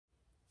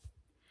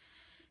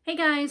Hey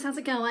guys, how's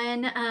it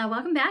going?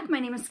 Welcome back. My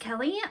name is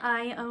Kelly.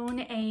 I own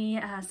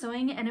a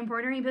sewing and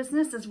embroidery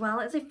business as well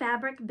as a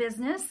fabric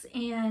business,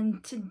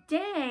 and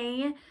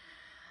today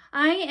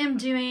I am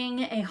doing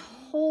a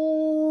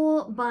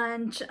whole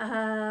bunch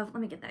of, let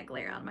me get that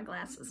glare out of my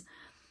glasses.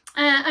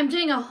 I'm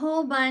doing a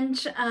whole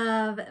bunch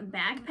of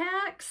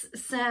backpacks.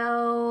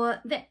 So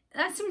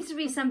that seems to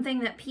be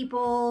something that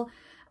people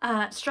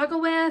struggle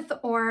with,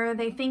 or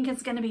they think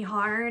it's going to be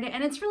hard,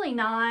 and it's really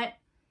not.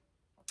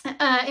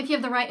 If you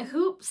have the right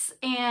hoops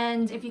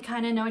and if you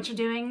kind of know what you're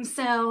doing.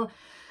 So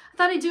I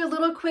thought I'd do a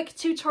little quick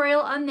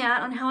tutorial on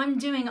that, on how I'm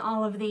doing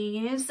all of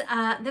these.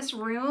 This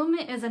room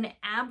is an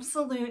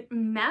absolute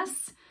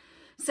mess.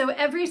 So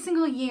every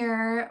single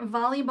year,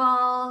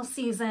 volleyball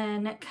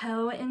season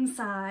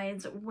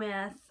coincides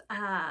with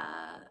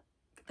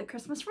the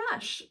Christmas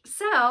rush.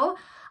 So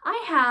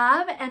I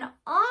have an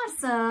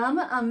awesome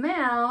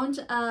amount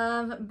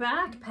of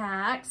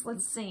backpacks.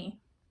 Let's see.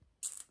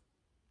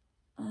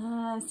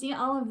 See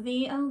all of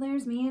the, oh,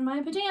 there's me in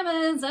my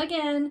pajamas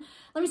again.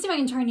 Let me see if I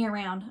can turn you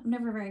around. I'm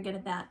never very good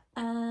at that.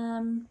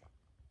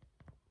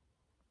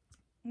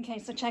 Okay,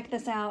 so check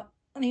this out.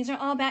 These are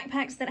all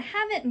backpacks that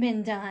haven't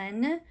been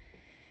done.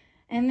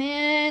 And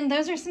then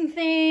those are some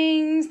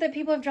things that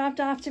people have dropped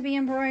off to be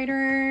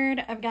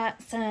embroidered. I've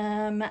got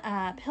some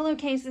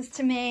pillowcases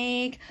to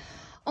make.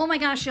 Oh my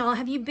gosh, y'all,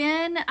 have you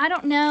been, I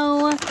don't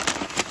know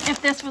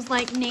if this was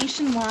like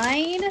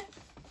nationwide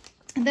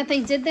that they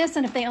did this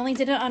and if they only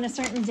did it on a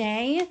certain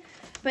day,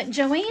 but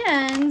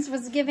Joann's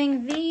was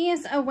giving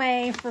these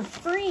away for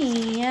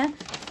free,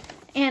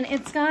 and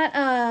it's got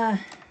a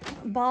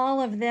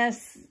ball of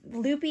this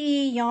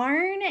loopy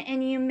yarn,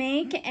 and you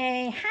make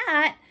a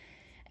hat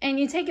and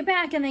you take it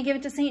back and they give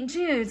it to St.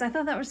 Jude's. I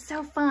thought that was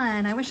so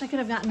fun. I wish I could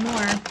have gotten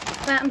more,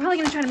 but I'm probably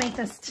gonna try to make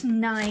this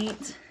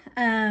tonight.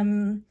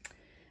 Again,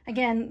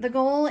 the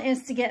goal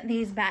is to get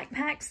these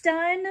backpacks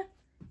done.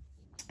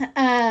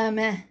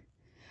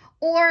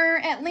 Or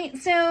at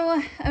least,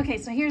 so, okay,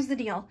 so here's the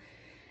deal.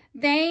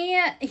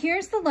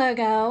 Here's the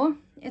logo.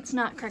 It's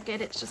not crooked,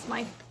 it's just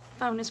my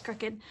phone is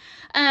crooked.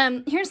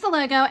 Here's the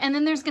logo, and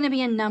then there's gonna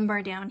be a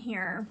number down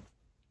here.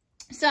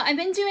 So I've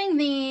been doing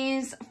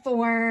these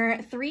for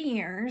 3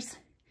 years.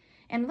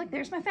 And look,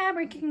 there's my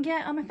fabric you can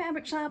get on my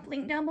fabric shop,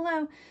 link down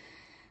below.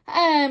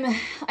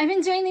 I've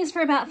been doing these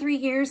for about 3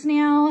 years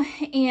now,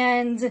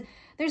 and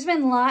there's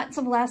been lots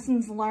of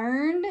lessons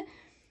learned.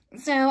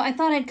 So I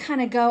thought I'd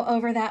kind of go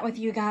over that with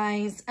you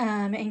guys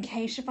in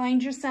case you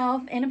find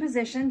yourself in a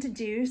position to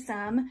do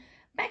some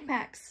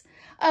backpacks.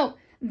 Oh,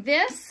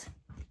 this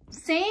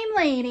same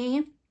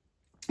lady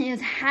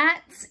is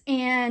hats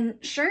and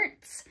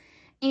shirts,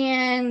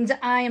 and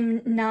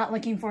I'm not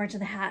looking forward to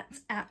the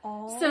hats at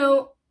all.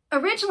 So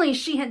originally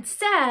she had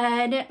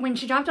said, when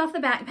she dropped off the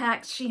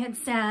backpacks, she had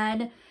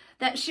said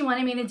that she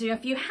wanted me to do a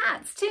few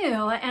hats too.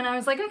 And I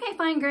was like, okay,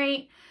 fine,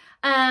 great.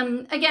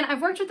 Again,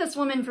 I've worked with this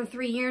woman for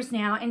 3 years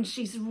now, and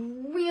she's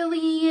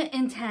really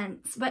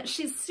intense, but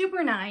she's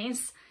super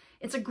nice.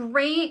 It's a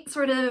great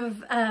sort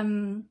of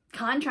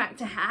contract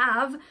to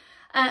have,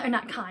 or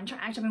not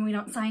contract, I mean, we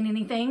don't sign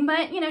anything,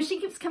 but you know, she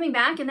keeps coming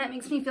back and that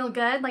makes me feel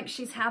good, like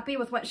she's happy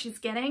with what she's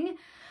getting.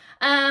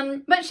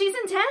 But she's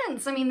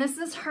intense. I mean, this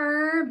is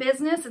her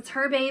business, it's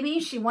her baby.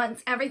 She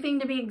wants everything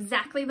to be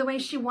exactly the way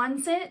she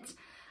wants it.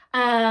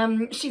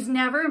 She's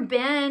never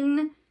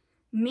been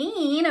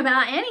mean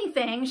about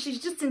anything.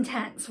 She's just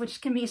intense, which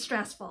can be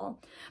stressful.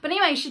 But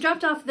anyway, she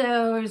dropped off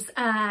those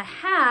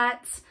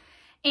hats,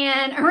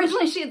 and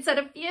originally she had said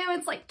a few.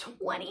 It's like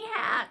 20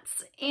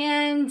 hats,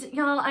 and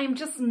y'all, I'm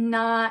just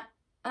not,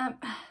 I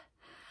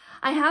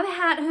have a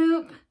hat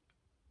hoop.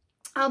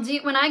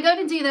 When I go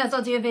to do those,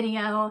 I'll do a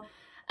video.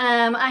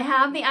 I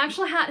have the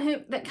actual hat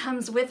hoop that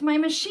comes with my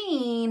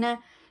machine,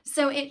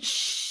 so it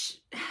should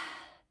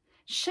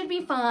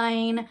be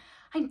fine.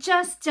 I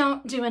just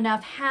don't do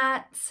enough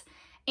hats,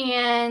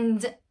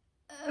 and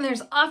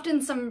there's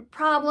often some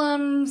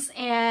problems,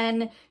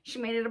 and she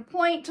made it a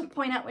point to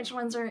point out which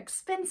ones are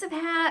expensive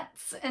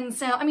hats. And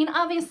so, I mean,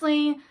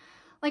 obviously,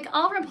 like,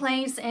 I'll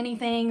replace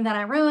anything that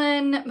I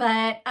ruin,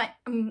 but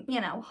you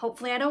know,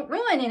 hopefully I don't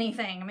ruin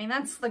anything. I mean,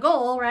 that's the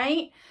goal,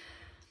 right?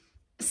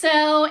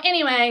 So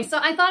anyway, so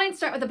I thought I'd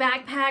start with the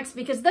backpacks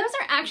because those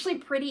are actually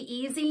pretty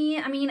easy.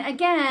 I mean,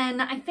 again,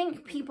 I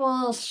think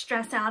people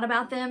stress out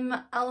about them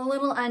a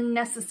little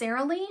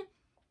unnecessarily.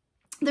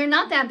 They're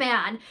not that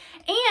bad.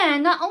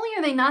 And not only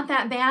are they not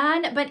that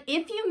bad, but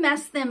if you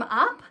mess them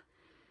up,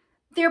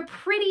 they're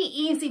pretty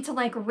easy to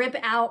like rip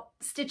out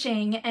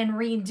stitching and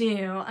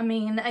redo. I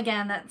mean,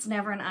 again, that's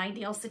never an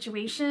ideal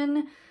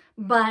situation,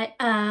 but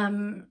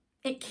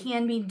it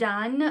can be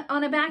done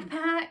on a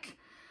backpack.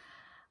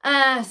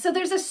 So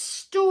there's a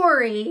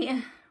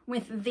story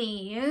with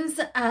these.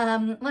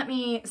 Let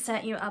me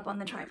set you up on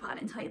the tripod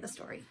and tell you the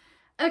story.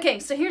 Okay,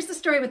 so here's the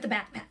story with the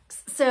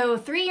backpacks. So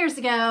 3 years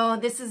ago,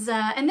 this is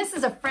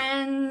a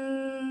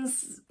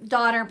friend's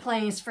daughter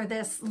plays for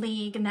this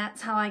league, and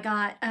that's how I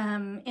got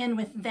in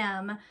with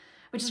them,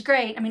 which is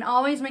great. I mean,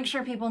 always make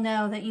sure people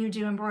know that you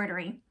do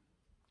embroidery.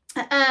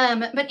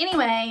 But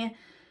anyway,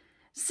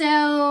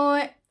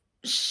 so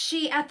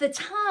at the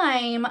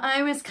time,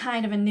 I was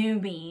kind of a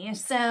newbie.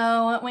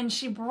 So when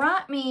she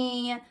brought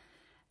me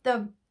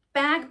the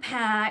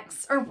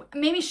backpacks, or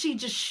maybe she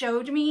just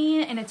showed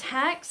me in a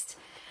text,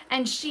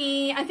 and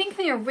I think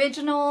the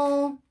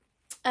original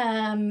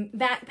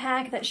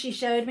backpack that she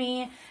showed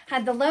me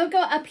had the logo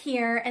up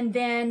here and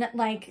then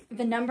like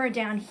the number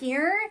down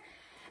here.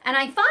 And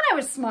I thought I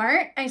was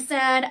smart. I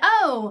said,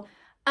 oh,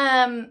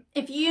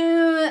 if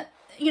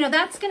you know,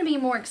 that's going to be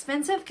more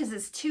expensive because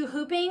it's 2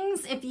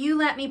 hoopings. If you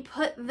let me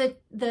put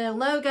the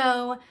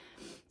logo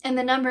and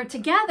the number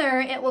together,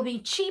 it will be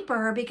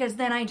cheaper because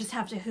then I just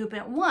have to hoop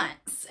it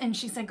once. And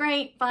she said,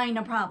 great, fine,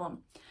 no problem.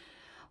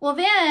 Well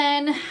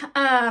then, and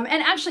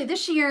actually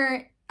this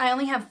year, I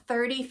only have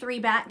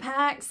 33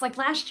 backpacks. Like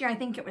last year, I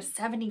think it was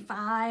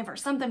 75 or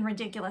something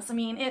ridiculous. I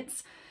mean,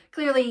 it's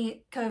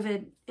clearly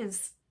COVID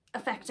is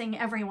affecting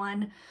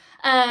everyone.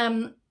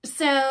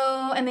 So,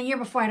 and the year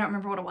before, I don't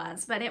remember what it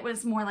was, but it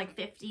was more like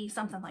 50,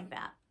 something like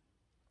that.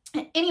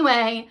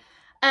 Anyway,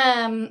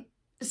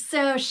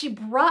 so she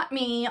brought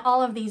me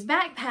all of these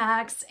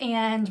backpacks,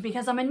 and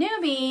because I'm a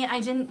newbie, I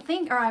didn't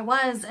think, or I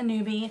was a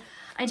newbie,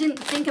 I didn't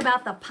think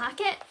about the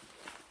pocket.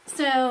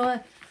 So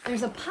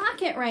there's a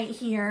pocket right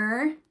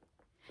here.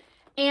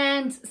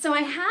 And so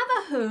I have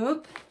a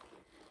hoop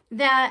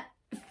that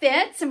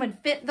fits and would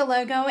fit the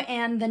logo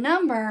and the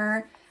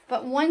number.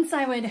 But once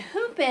I would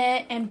hoop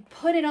it and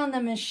put it on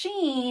the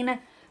machine,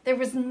 there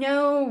was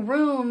no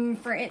room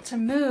for it to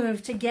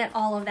move to get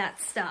all of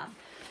that stuff.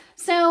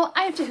 So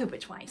I have to hoop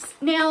it twice.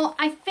 Now,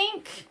 I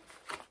think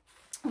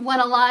what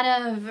a lot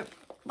of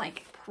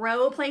like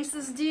pro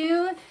places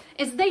do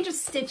is they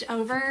just stitch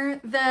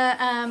over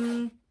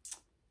the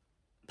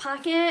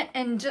pocket,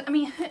 and I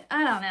mean,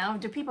 I don't know,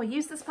 do people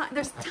use this pocket?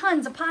 There's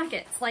tons of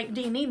pockets. Like,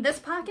 do you need this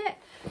pocket?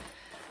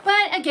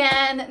 But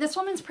again, this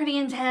woman's pretty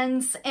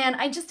intense, and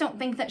I just don't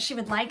think that she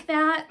would like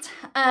that.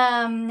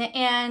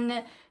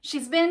 And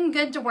she's been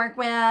good to work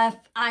with.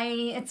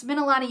 It's been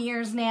a lot of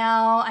years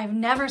now. I've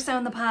never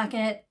sewn the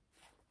pocket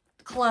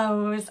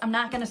closed. I'm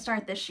not going to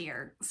start this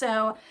year.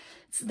 So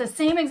it's the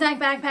same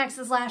exact backpacks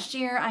as last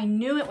year. I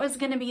knew it was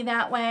going to be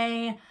that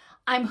way.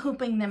 I'm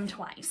hooping them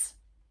twice.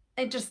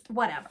 It just,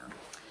 whatever.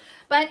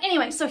 But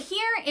anyway, so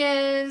here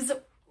is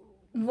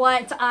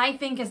what I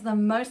think is the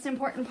most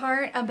important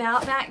part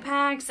about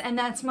backpacks, and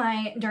that's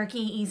my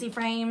Durkee EZ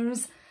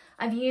frames.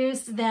 I've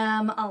used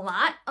them a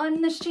lot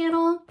on this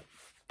channel,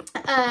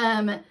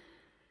 but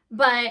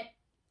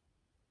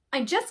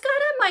I just got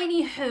a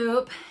mighty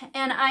hoop,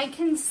 and I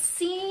can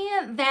see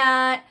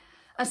that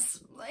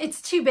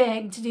it's too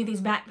big to do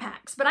these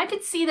backpacks, but I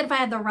could see that if I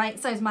had the right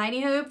size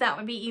mighty hoop, that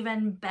would be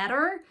even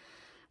better.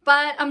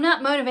 But I'm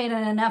not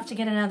motivated enough to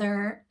get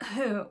another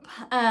hoop.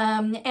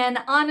 And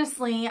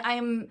honestly,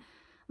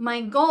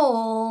 my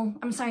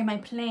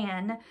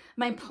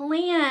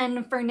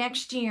plan for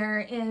next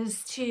year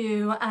is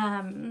to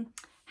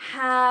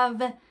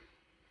have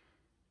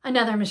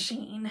another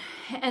machine.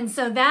 And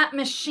so that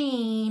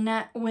machine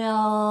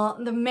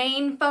the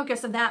main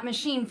focus of that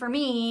machine for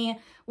me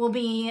will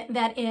be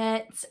that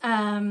it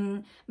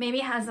maybe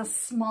has a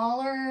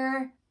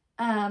smaller,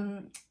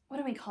 what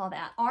do we call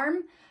that,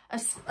 arm? A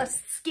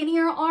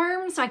skinnier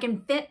arm, so I can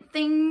fit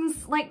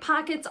things like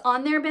pockets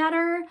on there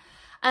better,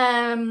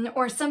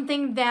 or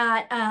something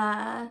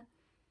that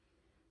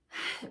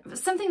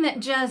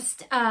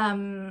just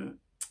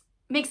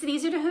makes it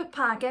easier to hoop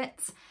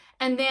pockets,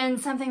 and then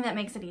something that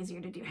makes it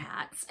easier to do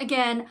hats.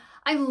 Again,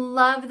 I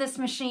love this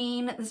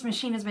machine. This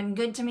machine has been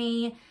good to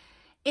me.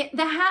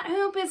 The hat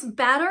hoop is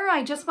better.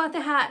 I just bought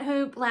the hat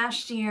hoop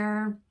last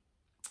year,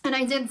 and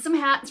I did some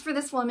hats for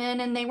this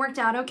woman, and they worked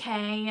out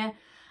okay.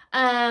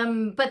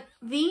 But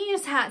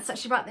these hats that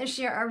she bought this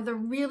year are the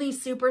really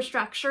super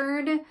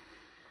structured,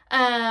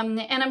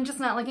 and I'm just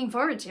not looking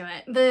forward to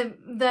it. The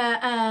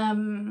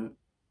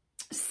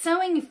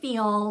sewing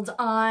field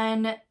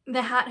on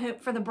the hat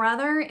hoop for the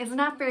brother is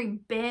not very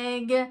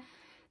big.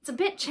 It's a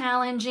bit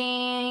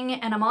challenging,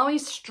 and I'm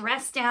always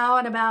stressed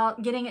out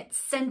about getting it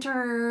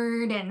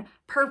centered and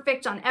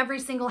perfect on every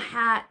single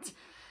hat.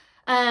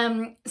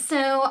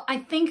 So I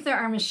think there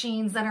are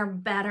machines that are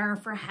better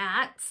for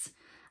hats.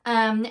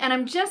 And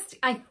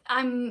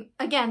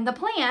again, the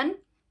plan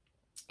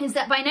is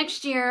that by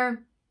next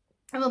year,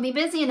 I will be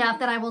busy enough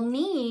that I will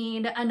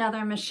need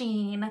another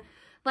machine.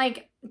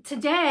 Like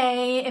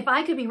today, if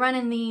I could be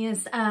running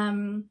these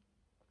backpacks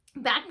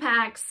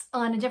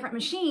on a different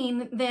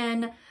machine,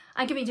 then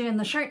I could be doing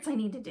the shirts I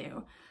need to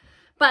do.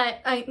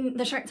 But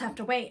the shirts have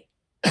to wait.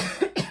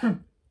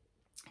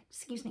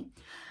 Excuse me.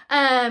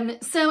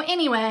 So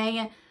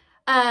anyway,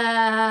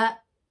 I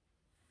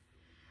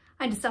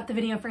just stopped the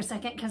video for a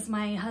second because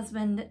my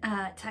husband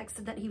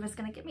texted that he was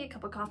going to get me a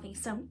cup of coffee,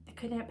 so I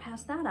couldn't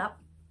pass that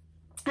up.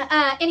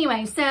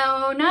 Anyway,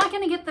 so not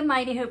going to get the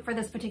mighty hoop for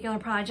this particular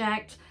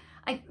project.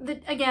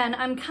 Again,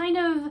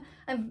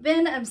 I've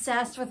been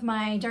obsessed with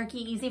my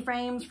Durkee EZ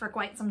frames for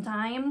quite some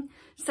time,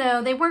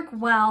 so they work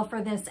well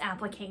for this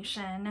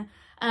application.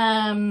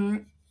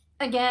 Again,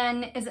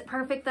 is it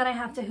perfect that I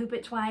have to hoop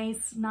it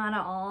twice? Not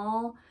at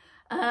all.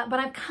 but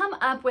I've come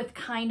up with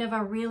kind of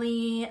a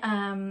really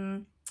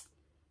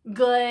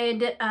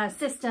good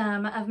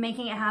system of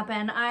making it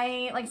happen.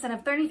 Like I said, I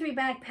have 33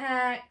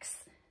 backpacks.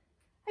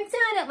 I've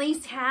done at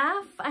least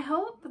half, I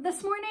hope,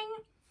 this morning.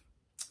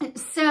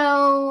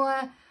 So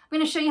I'm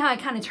going to show you how I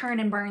kind of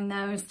turn and burn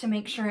those to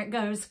make sure it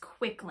goes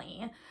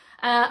quickly.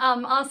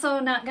 I'm also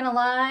not going to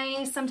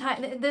lie,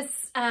 sometimes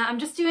I'm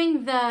just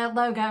doing the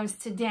logos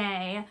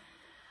today.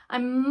 I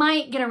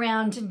might get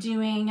around to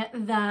doing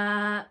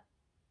the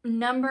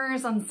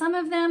numbers on some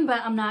of them,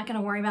 but I'm not going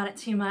to worry about it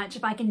too much.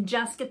 If I can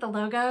just get the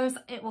logos,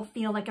 it will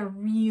feel like a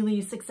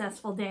really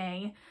successful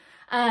day.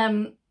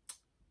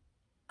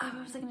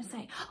 What was I going to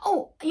say?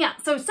 Oh, yeah.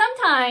 So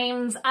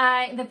sometimes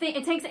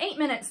it takes 8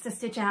 minutes to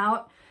stitch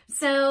out.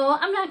 So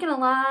I'm not going to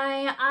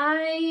lie.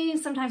 I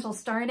sometimes will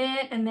start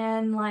it and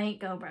then like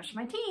go brush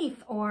my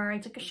teeth, or I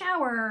took a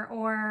shower,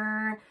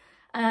 or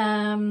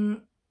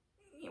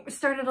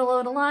started a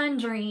load of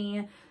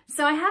laundry.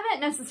 So I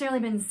haven't necessarily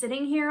been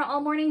sitting here all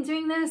morning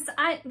doing this.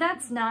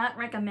 That's not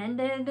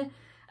recommended.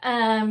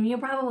 You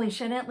probably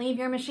shouldn't leave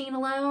your machine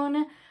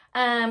alone.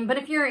 But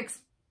if you're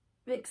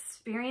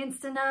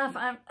experienced enough,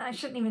 I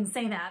shouldn't even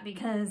say that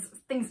because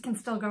things can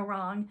still go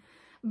wrong.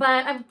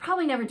 But I would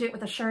probably never do it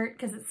with a shirt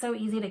because it's so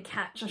easy to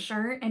catch a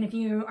shirt. And if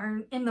you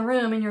are in the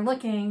room and you're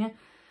looking,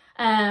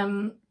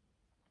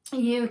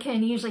 you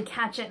can usually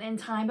catch it in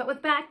time. But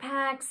with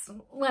backpacks,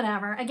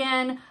 whatever.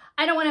 Again,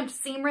 I don't want to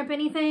seam rip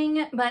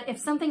anything, but if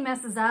something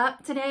messes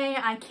up today,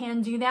 I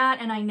can do that,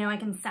 and I know I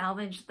can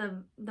salvage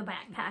the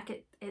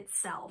backpack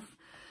itself.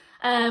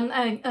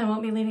 I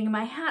won't be leaving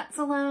my hats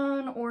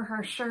alone or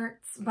her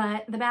shirts,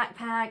 but the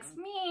backpacks,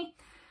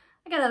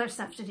 I got other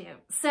stuff to do.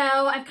 So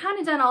I've kind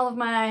of done all of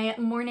my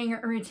morning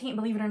routine.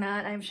 Believe it or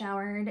not, I've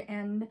showered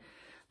and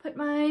put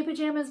my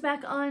pajamas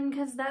back on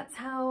because that's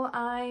how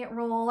I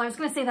roll. I was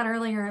going to say that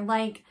earlier,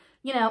 like,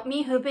 you know,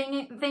 me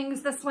hooping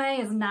things this way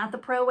is not the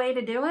pro way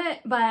to do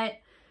it, but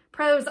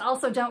pros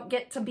also don't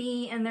get to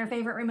be in their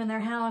favorite room in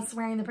their house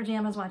wearing the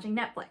pajamas watching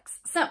Netflix.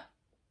 So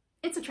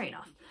it's a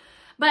trade-off.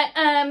 But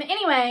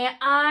anyway,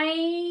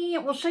 I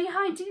will show you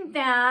how I do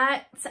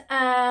that.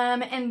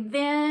 And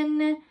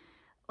then,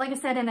 like I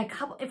said,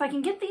 if I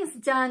can get these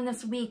done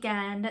this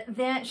weekend,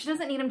 then she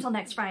doesn't need them till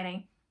next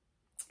Friday.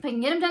 If I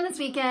can get them done this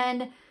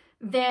weekend,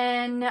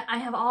 then I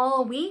have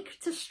all week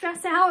to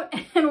stress out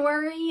and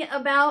worry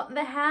about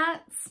the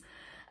hats.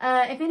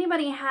 If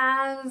anybody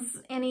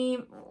has any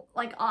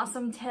like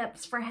awesome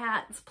tips for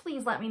hats,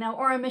 please let me know.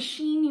 Or a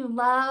machine you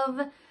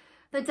love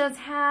that does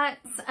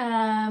hats.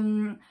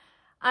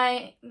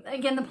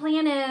 Again, the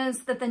plan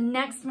is that the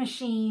next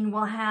machine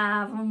will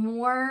have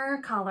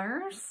more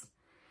colors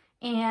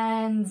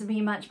and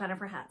be much better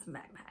for hats and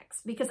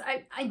backpacks. Because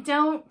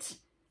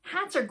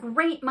hats are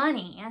great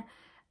money.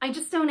 I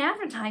just don't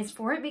advertise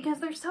for it because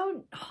they're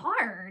so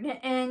hard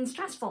and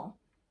stressful.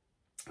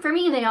 For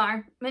me, they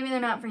are. Maybe they're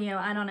not for you.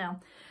 I don't know.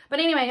 But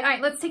anyway, all right,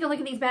 let's take a look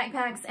at these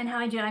backpacks and how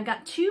I do it. I've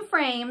got 2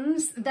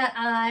 frames that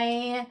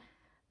I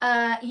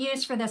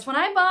use for this. When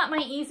I bought my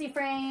Easy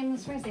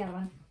frames, where's the other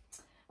one?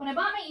 When I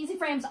bought my Easy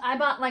frames, I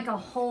bought like a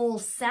whole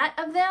set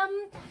of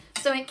them.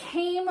 So it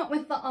came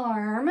with the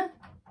arm,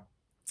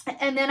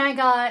 and then I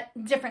got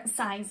different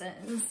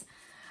sizes.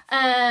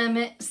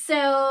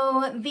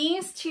 So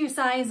these 2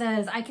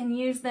 sizes, I can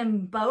use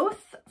them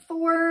both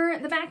for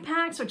the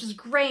backpacks, which is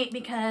great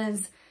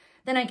because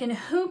then I can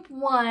hoop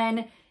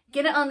one,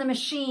 get it on the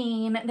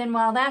machine, then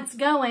while that's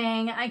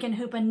going, I can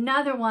hoop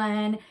another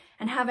one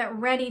and have it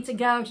ready to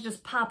go to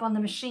just pop on the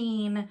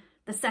machine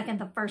the second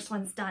the first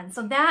one's done.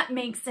 So that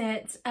makes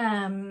it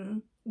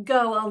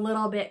go a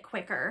little bit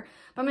quicker.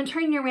 But I'm going to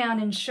turn you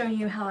around and show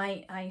you how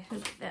I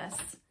hoop this.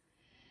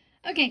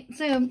 Okay,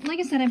 so like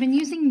I said, I've been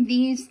using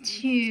these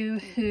 2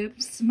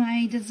 hoops.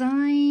 My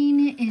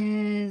design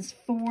is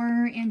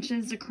 4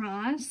 inches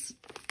across.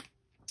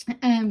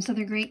 So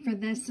they're great for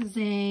this. Is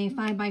a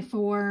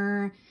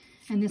 5x4,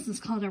 and this is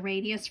called a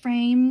radius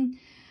frame.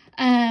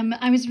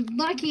 I was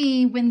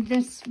lucky when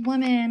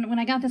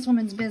I got this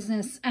woman's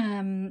business,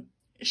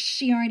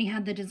 she already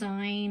had the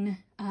design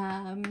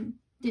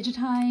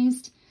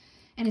digitized,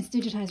 and it's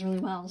digitized really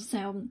well.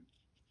 So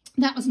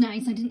that was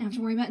nice. I didn't have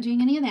to worry about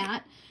doing any of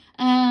that.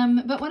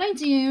 But what I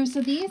do,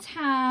 so these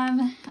have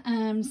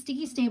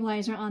sticky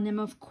stabilizer on them,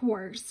 of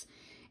course.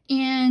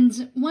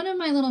 And one of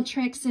my little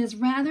tricks is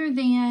rather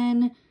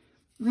than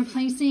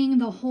replacing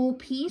the whole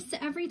piece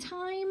every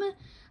time,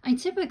 I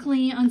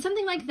typically, on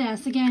something like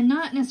this, again,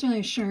 not necessarily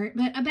a shirt,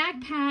 but a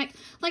backpack,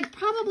 like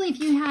probably if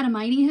you had a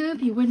Mighty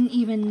Hoop, you wouldn't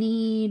even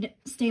need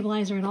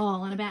stabilizer at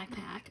all on a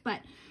backpack.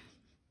 But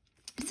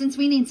since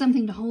we need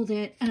something to hold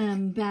it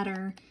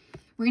better,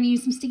 we're going to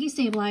use some sticky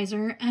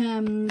stabilizer.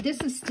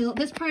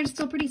 This part is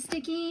still pretty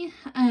sticky,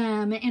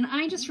 and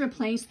I just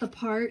replaced the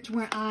part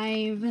where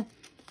I've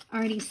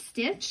already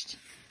stitched.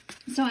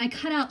 So I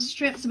cut out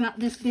strips about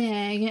this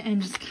big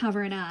and just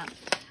cover it up.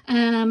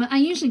 I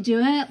usually do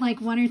it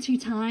like 1 or 2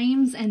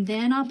 times, and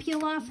then I'll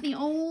peel off the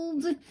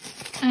old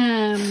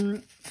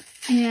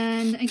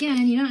And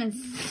again, you know,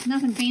 it's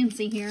nothing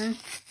fancy here.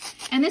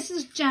 And this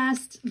is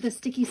just the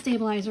sticky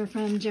stabilizer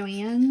from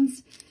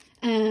Joann's.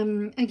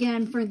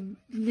 Again, for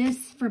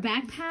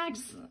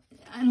backpacks,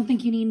 I don't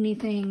think you need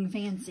anything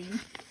fancy.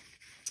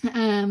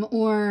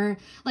 Or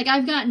like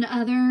I've gotten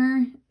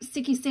other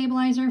sticky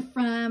stabilizer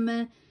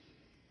from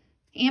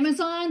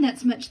Amazon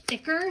that's much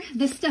thicker.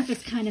 This stuff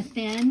is kind of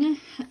thin,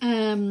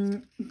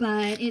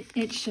 but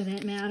it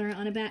shouldn't matter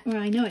on a back, or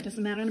I know it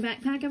doesn't matter on a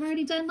backpack. I've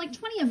already done like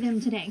 20 of them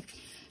today.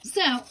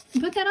 So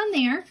put that on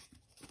there.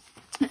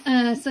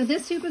 So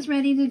this hoop is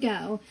ready to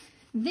go.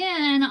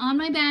 Then on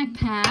my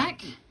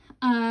backpack,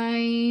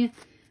 I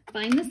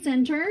find the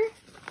center,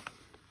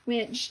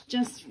 which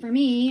just for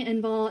me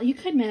involves, you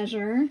could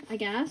measure, I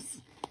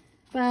guess,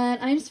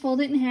 but I just fold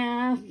it in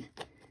half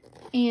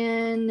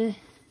and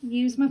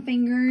use my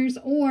fingers,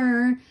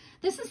 or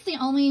this is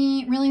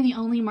really the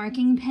only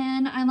marking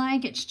pen I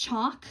like. It's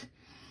chalk.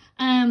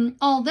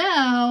 Although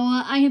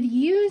I have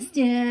used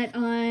it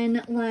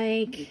on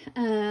like,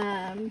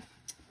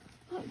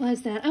 what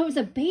was that? Oh, it was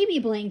a baby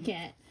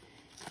blanket.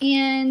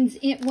 And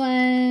it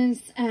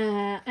was,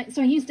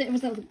 so I used it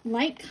was a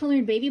light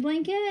colored baby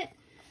blanket.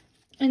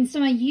 And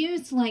so I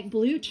used like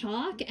blue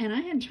chalk and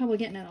I had trouble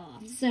getting it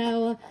off.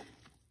 So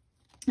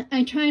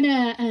I try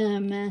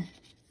to,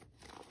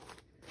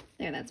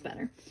 there, that's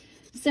better.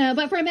 So,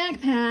 but for a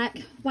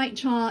backpack, white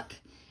chalk,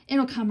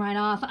 it'll come right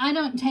off. I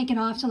don't take it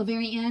off till the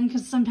very end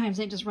because sometimes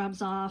it just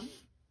rubs off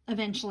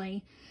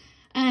eventually.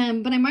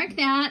 But I mark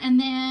that, and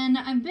then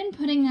I've been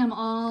putting them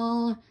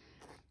all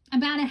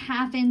about a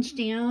 ½ inch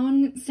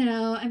down.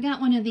 So I've got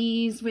one of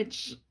these,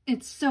 which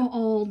it's so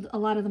old, a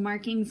lot of the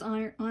markings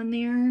aren't on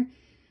there.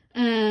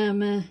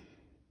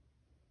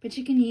 But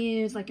you can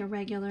use like a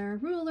regular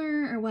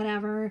ruler or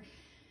whatever.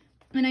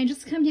 And I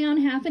just come down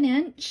 ½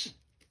 inch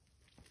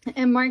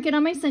and mark it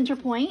on my center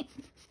point.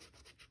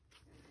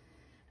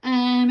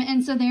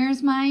 And so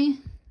there's my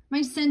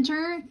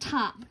center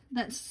top.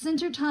 That's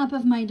center top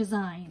of my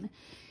design.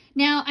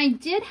 Now, I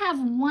did have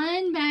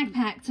one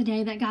backpack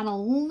today that got a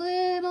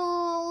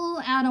little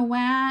out of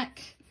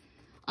whack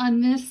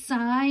on this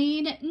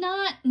side.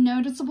 Not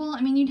noticeable.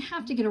 I mean, you'd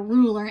have to get a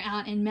ruler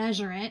out and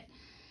measure it.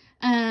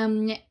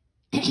 And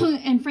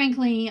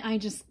frankly,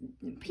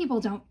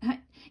 people don't,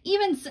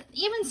 even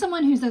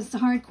someone who's as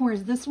hardcore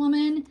as this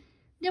woman,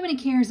 nobody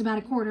cares about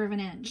a $1/4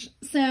 inch.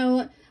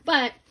 So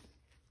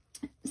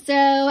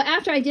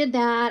after I did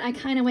that, I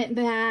kind of went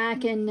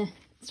back and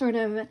sort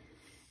of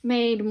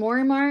made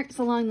more marks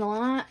along the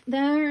line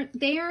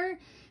there,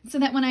 so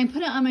that when I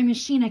put it on my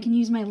machine, I can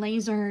use my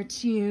laser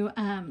to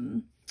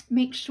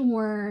make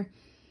sure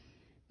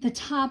the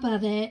top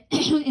of it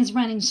is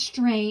running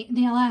straight.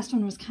 The last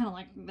one was kind of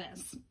like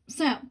this.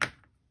 So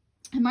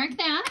I mark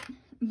that.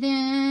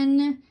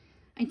 Then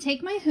I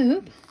take my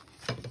hoop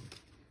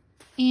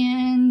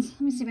and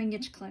let me see if I can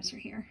get you closer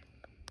here.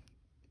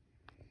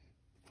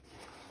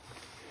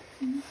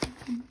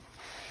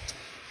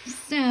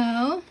 So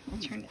I'll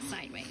turn it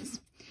sideways.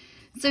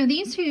 So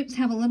these hoops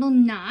have a little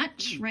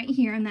notch right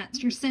here, and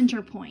that's your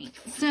center point.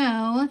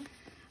 So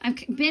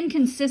I've been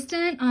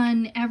consistent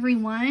on every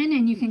one,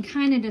 and you can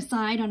kind of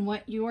decide on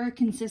what your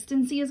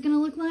consistency is going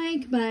to look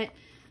like. But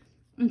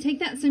I'm going to take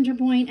that center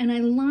point and I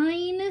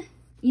line,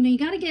 you know, you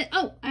got to get,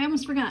 oh, I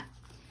almost forgot.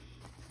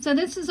 So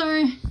this is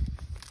our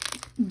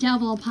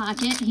devil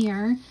pocket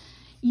here.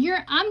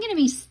 I'm going to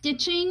be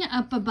stitching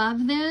up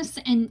above this,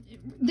 and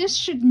this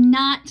should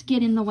not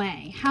get in the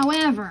way.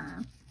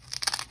 However,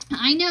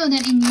 I know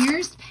that in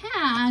years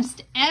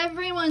past,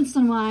 every once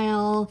in a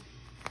while,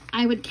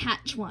 I would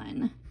catch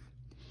one.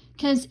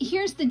 Because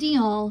here's the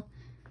deal.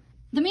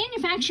 The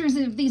manufacturers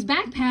of these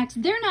backpacks,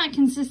 they're not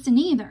consistent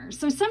either.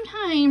 So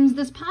sometimes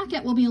this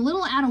pocket will be a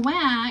little out of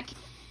whack,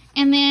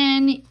 and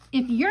then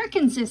if you're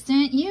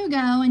consistent, you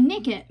go and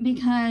nick it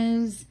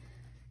because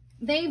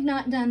they've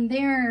not done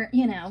their,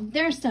 you know,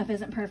 their stuff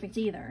isn't perfect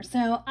either.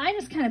 So I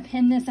just kind of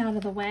pin this out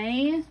of the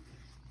way,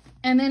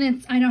 and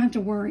then I don't have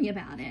to worry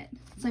about it.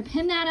 So I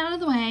pin that out of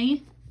the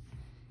way,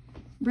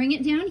 bring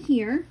it down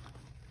here,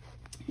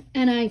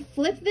 and I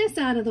flip this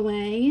out of the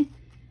way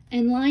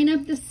and line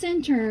up the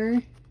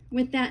center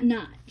with that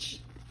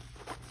notch.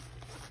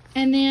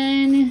 And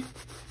then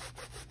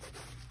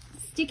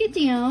stick it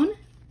down,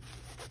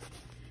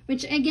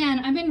 which again,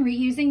 I've been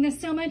reusing this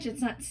so much,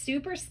 it's not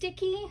super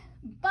sticky,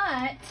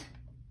 but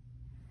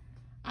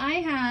I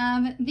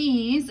have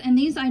these, and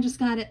these I just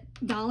got at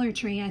Dollar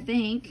Tree, I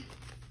think.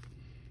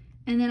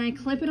 And then I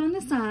clip it on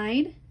the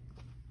side.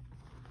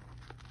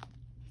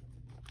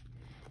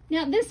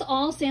 Now, this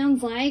all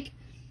sounds like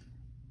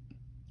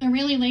a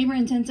really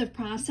labor-intensive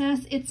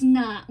process. It's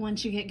not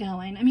once you get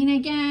going. I mean,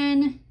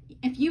 again,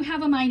 if you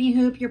have a mighty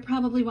hoop, you're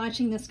probably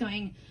watching this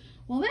going,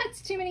 well,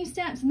 that's too many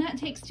steps and that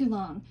takes too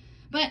long.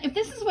 But if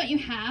this is what you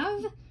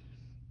have,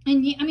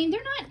 and I mean,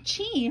 they're not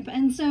cheap,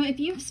 and so if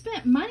you've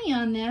spent money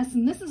on this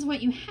and this is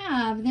what you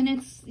have, then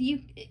it's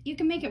you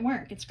can make it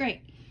work. It's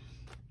great.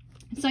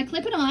 So I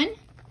clip it on,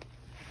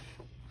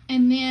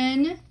 and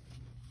then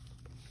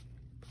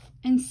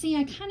see,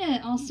 I kind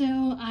of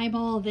also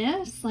eyeball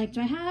this. Like,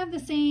 do I have the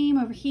same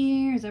over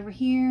here as over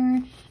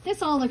here?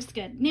 This all looks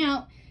good.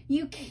 Now,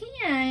 you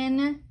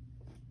can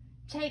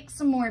take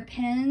some more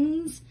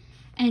pins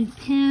and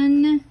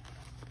pin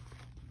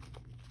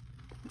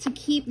to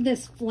keep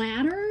this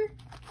flatter.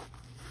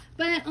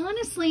 But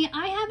honestly,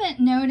 I haven't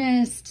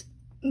noticed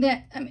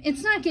that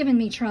it's not giving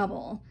me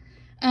trouble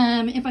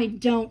if I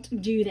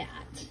don't do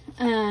that.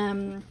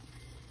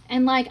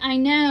 And like, I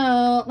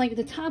know, like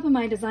the top of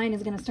my design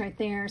is going to start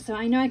there. So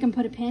I know I can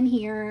put a pin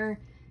here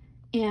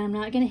and I'm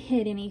not going to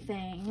hit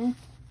anything.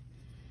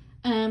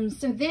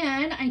 So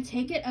then I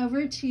take it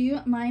over to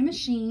my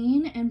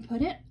machine and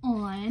put it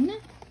on.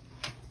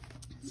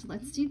 So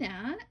let's do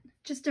that.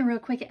 Just a real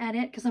quick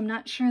edit because I'm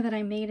not sure that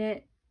I made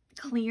it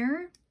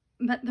clear.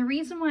 But the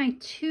reason why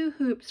 2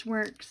 hoops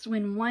works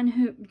when 1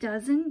 hoop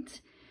doesn't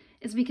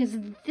is because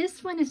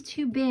this one is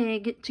too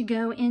big to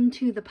go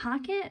into the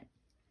pocket.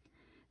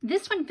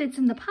 This one fits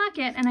in the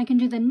pocket and I can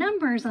do the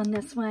numbers on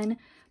this one,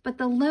 but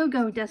the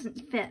logo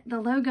doesn't fit. The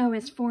logo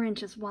is 4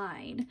 inches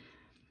wide.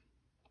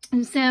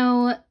 And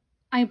so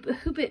I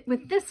hoop it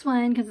with this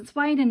one because it's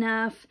wide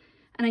enough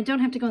and I don't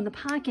have to go in the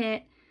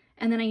pocket.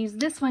 And then I use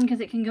this one because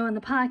it can go in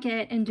the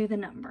pocket and do the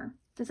number.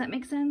 Does that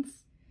make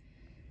sense?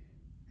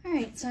 All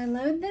right, so I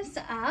load this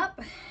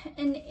up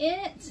and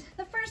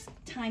the first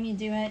time you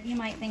do it, you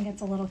might think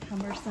it's a little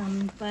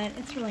cumbersome, but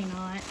it's really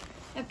not.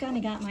 I've kind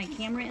of got my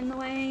camera in the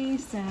way,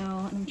 so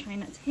I'm trying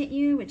not to hit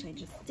you, which I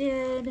just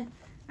did. All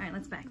right,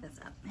 let's back this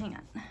up. Hang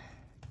on.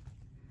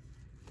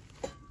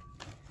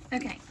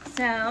 Okay,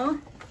 so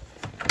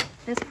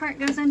this part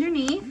goes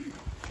underneath.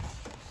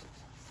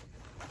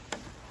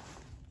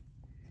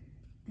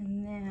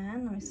 And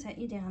then let me set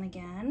you down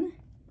again.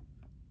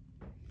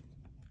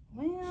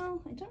 Well,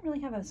 I don't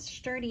really have a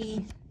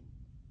sturdy...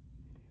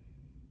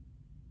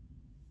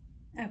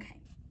 Okay.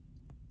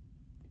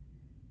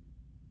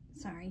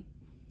 Sorry.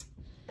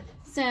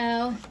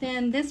 So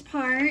then this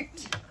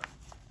part,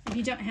 if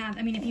you don't have,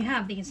 I mean, if you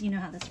have these, you know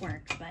how this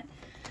works, but,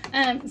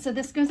 so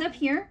this goes up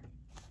here.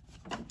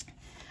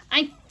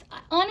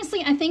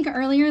 Honestly, I think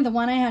earlier the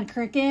one I had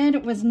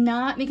crooked was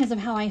not because of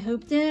how I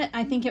hooped it.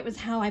 I think it was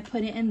how I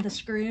put it in the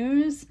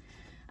screws.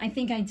 I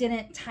think I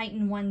didn't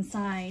tighten one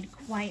side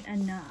quite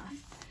enough.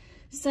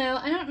 So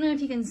I don't know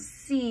if you can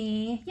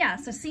see, yeah,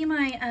 so see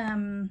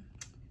my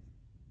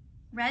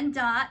red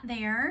dot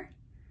there.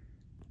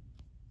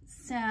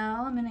 So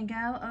I'm going to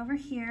go over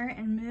here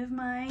and move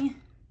my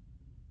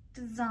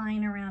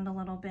design around a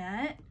little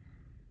bit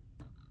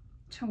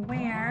to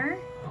where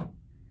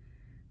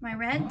my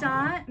red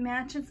dot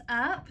matches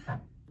up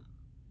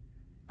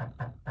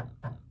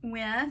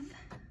with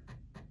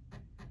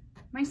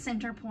my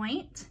center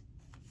point.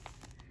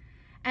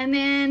 And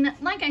then,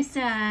 like I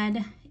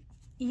said,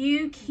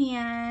 you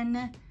can,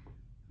 let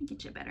me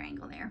get you a better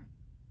angle there.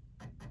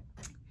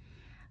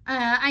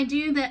 I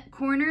do the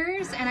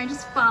corners and I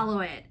just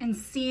follow it and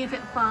see if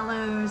it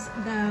follows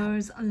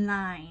those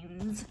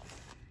lines.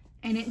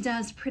 And it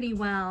does pretty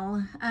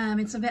well.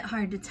 It's a bit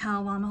hard to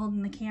tell while I'm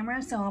holding the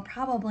camera, so I'll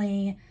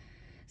probably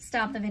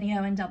stop the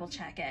video and double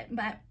check it.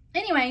 But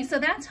anyway, so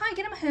that's how I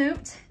get them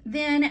hooped.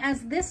 Then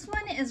as this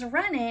one is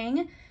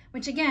running,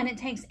 which again, it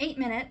takes 8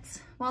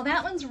 minutes, while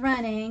that one's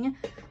running,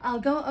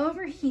 I'll go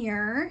over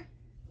here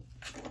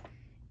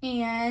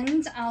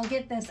and I'll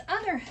get this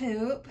other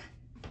hoop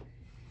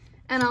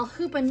and I'll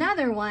hoop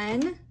another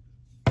one,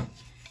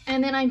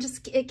 and then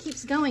it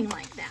keeps going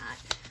like that.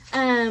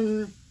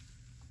 And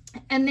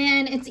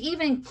then it's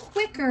even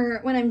quicker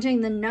when I'm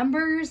doing the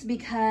numbers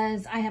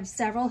because I have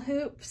several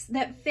hoops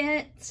that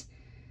fit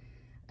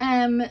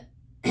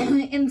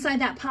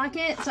inside that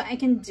pocket. So I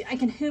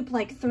can hoop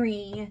like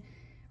 3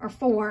 or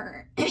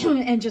 4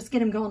 and just get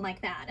them going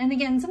like that. And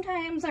again,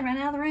 sometimes I run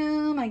out of the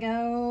room, I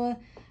go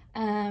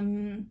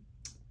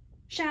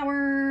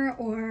shower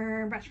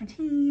or brush my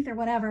teeth or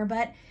whatever,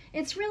 but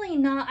it's really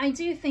not, I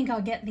do think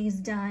I'll get these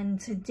done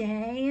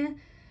today,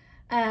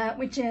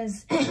 which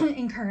is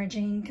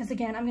encouraging because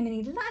again, I'm going to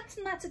need lots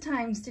and lots of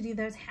times to do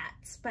those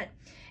hats. But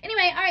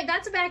anyway, all right,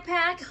 that's a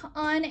backpack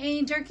on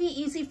a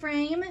Durkee EZ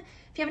frame.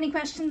 If you have any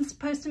questions,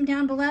 post them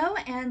down below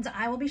and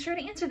I will be sure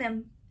to answer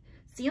them.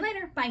 See you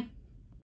later. Bye.